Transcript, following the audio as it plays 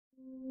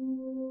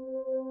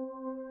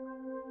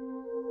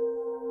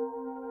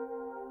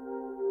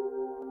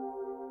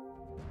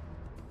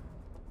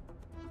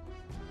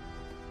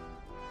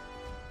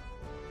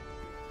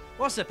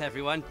What's up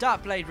everyone,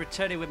 Darcblade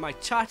returning with my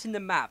charting the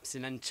maps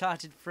in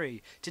Uncharted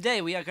 3. Today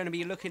we are going to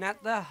be looking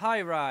at the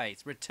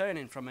Highrise,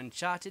 returning from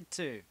Uncharted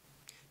 2.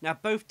 Now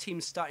both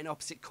teams start in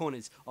opposite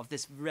corners of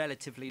this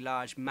relatively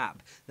large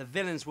map. The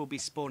villains will be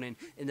spawning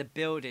in the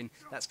building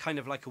that's kind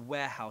of like a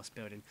warehouse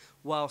building,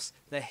 whilst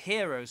the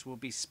heroes will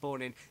be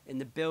spawning in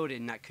the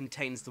building that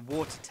contains the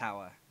water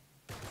tower.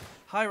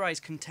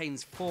 Highrise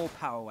contains 4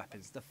 power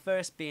weapons, the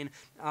first being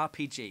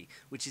RPG,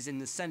 which is in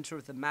the centre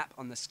of the map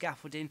on the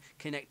scaffolding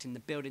connecting the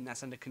building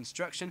that's under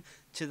construction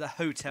to the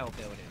hotel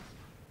building.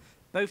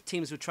 Both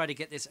teams will try to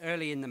get this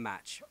early in the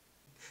match.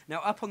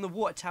 Now up on the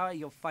water tower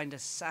you'll find a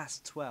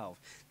SAS-12.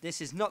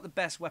 This is not the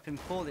best weapon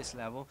for this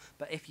level,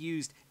 but if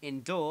used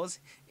indoors,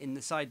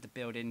 inside the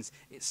buildings,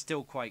 it's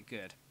still quite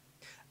good.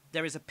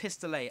 There is a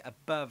pistolet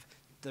above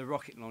the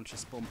rocket launcher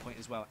spawn point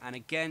as well, and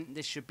again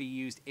this should be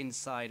used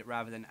inside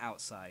rather than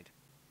outside.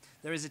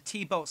 There is a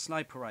T-bolt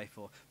sniper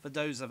rifle for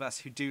those of us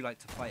who do like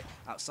to fight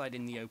outside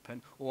in the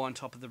open or on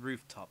top of the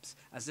rooftops,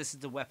 as this is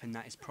the weapon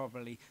that is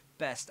probably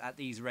best at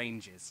these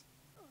ranges.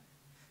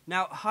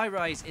 Now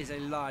Highrise is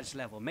a large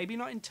level, maybe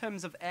not in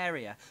terms of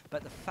area,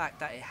 but the fact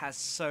that it has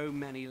so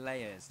many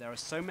layers. There are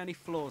so many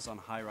floors on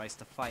Highrise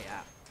to fight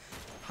at.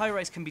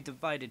 Highrise can be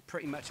divided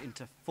pretty much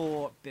into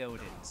 4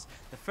 buildings.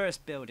 The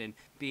first building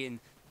being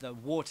the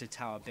water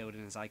tower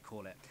building, as I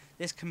call it.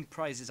 This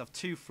comprises of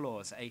 2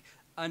 floors, a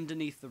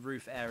underneath the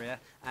roof area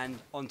and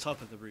on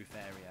top of the roof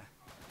area.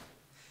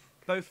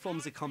 Both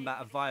forms of combat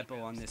are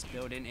viable on this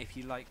building. If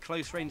you like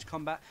close range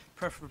combat,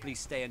 preferably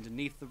stay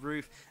underneath the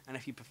roof, and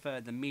if you prefer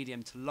the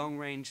medium to long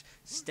range,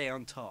 stay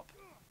on top.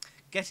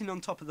 Getting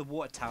on top of the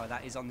water tower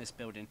that is on this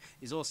building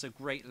is also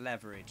great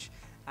leverage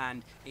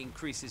and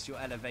increases your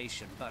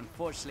elevation, but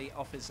unfortunately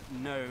offers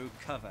no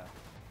cover.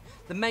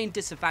 The main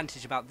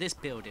disadvantage about this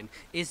building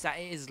is that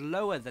it is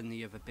lower than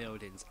the other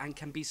buildings and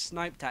can be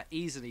sniped at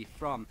easily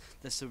from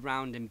the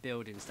surrounding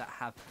buildings that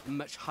have a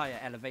much higher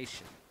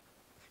elevation.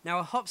 Now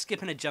a hop,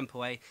 skip and a jump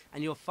away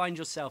and you'll find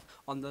yourself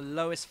on the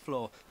lowest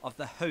floor of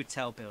the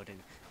hotel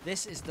building.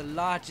 This is the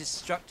largest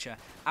structure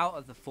out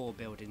of the 4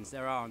 buildings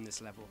there are on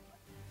this level.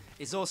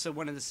 It's also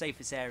one of the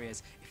safest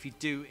areas if you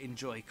do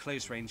enjoy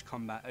close range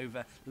combat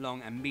over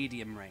long and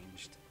medium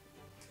ranged.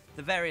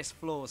 The various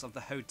floors of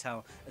the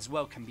hotel as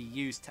well can be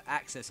used to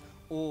access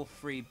all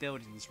 3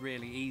 buildings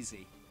really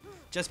easy.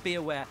 Just be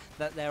aware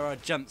that there are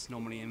jumps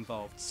normally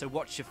involved, so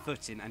watch your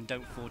footing and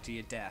don't fall to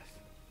your death.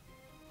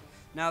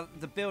 Now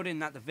the building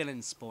that the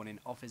villains spawn in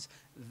offers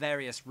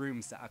various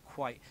rooms that are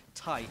quite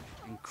tight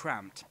and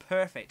cramped,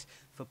 perfect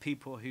for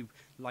people who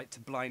like to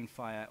blind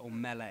fire or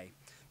melee,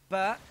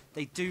 but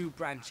they do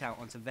branch out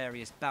onto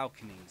various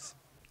balconies.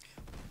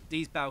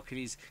 These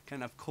balconies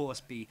can of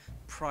course be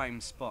prime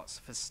spots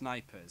for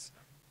snipers.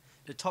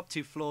 The top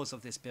 2 floors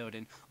of this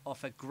building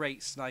offer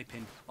great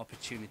sniping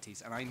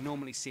opportunities, and I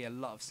normally see a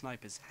lot of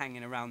snipers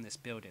hanging around this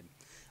building.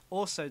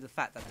 Also the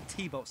fact that the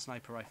T-bolt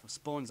sniper rifle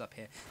spawns up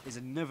here is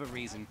another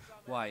reason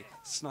why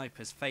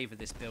snipers favour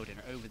this building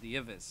over the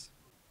others.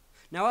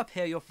 Now up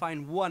here you'll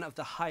find one of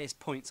the highest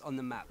points on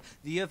the map,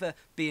 the other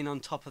being on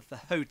top of the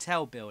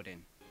hotel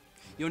building.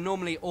 You'll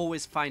normally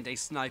always find a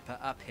sniper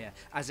up here,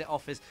 as it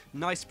offers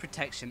nice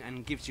protection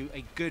and gives you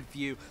a good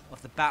view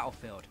of the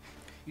battlefield.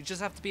 You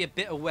just have to be a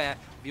bit aware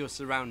of your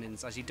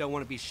surroundings, as you don't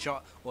want to be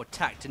shot or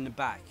attacked in the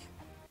back.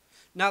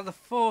 Now the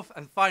 4th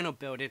and final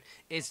building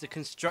is the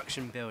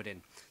construction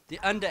building. The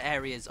under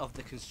areas of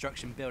the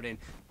construction building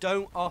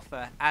don't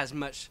offer as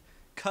much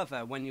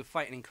cover when you're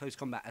fighting in close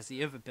combat as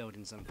the other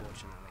buildings,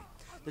 unfortunately.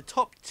 The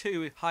top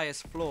 2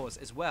 highest floors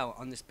as well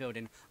on this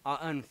building are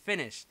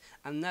unfinished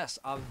and thus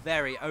are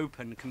very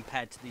open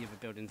compared to the other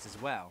buildings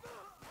as well.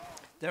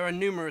 There are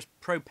numerous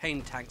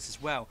propane tanks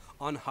as well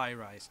on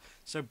Highrise,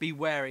 so be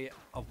wary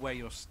of where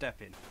you're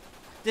stepping.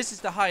 This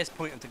is the highest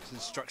point of the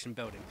construction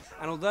building,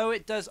 and although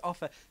it does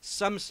offer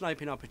some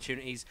sniping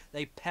opportunities,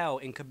 they pale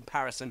in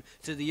comparison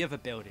to the other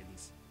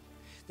buildings.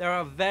 There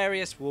are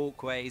various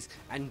walkways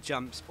and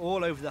jumps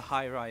all over the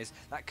Highrise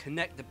that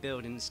connect the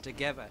buildings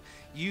together.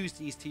 Use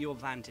these to your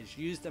advantage.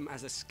 Use them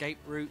as escape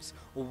routes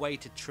or way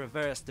to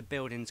traverse the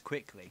buildings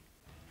quickly.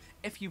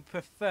 If you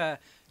prefer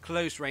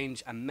close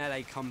range and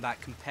melee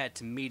combat compared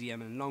to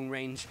medium and long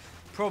range,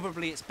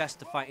 probably it's best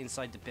to fight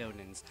inside the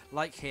buildings,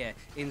 like here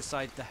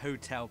inside the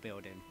hotel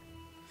building.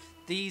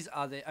 These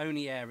are the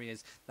only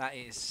areas that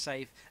it is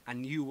safe,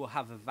 and you will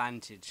have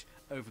advantage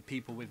over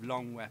people with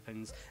long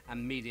weapons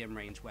and medium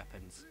range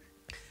weapons.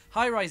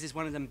 Highrise is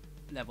one of them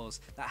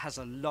levels that has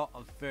a lot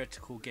of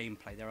vertical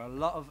gameplay. There are a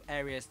lot of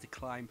areas to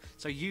climb,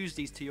 so use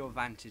these to your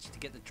advantage to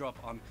get the drop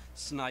on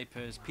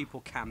snipers,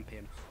 people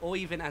camping, or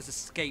even as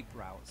escape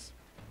routes.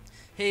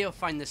 Here you'll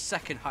find the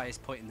 2nd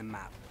highest point in the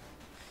map.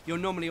 You'll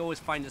normally always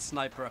find a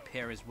sniper up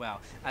here as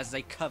well, as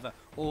they cover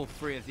all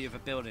 3 of the other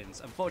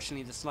buildings.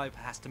 Unfortunately the sniper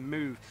has to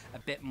move a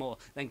bit more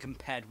than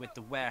compared with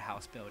the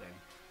warehouse building.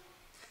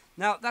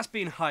 Now that's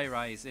been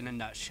Highrise in a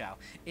nutshell.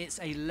 It's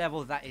a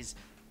level that is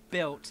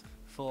built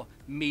for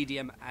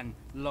medium and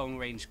long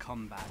range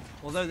combat.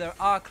 Although there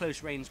are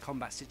close range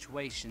combat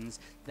situations,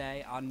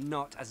 they are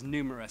not as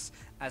numerous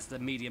as the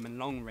medium and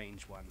long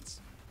range ones.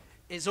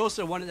 It's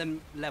also one of them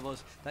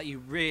levels that you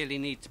really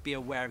need to be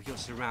aware of your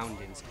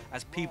surroundings,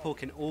 as people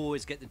can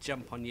always get the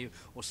jump on you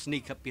or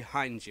sneak up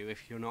behind you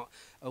if you're not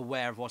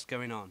aware of what's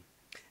going on.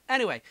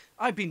 Anyway,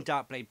 I've been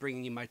Darcblade,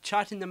 bringing you my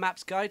Charting the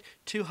Maps guide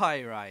to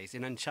Highrise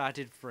in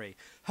Uncharted 3.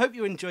 Hope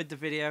you enjoyed the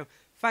video.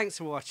 Thanks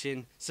for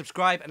watching.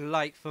 Subscribe and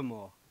like for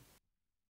more.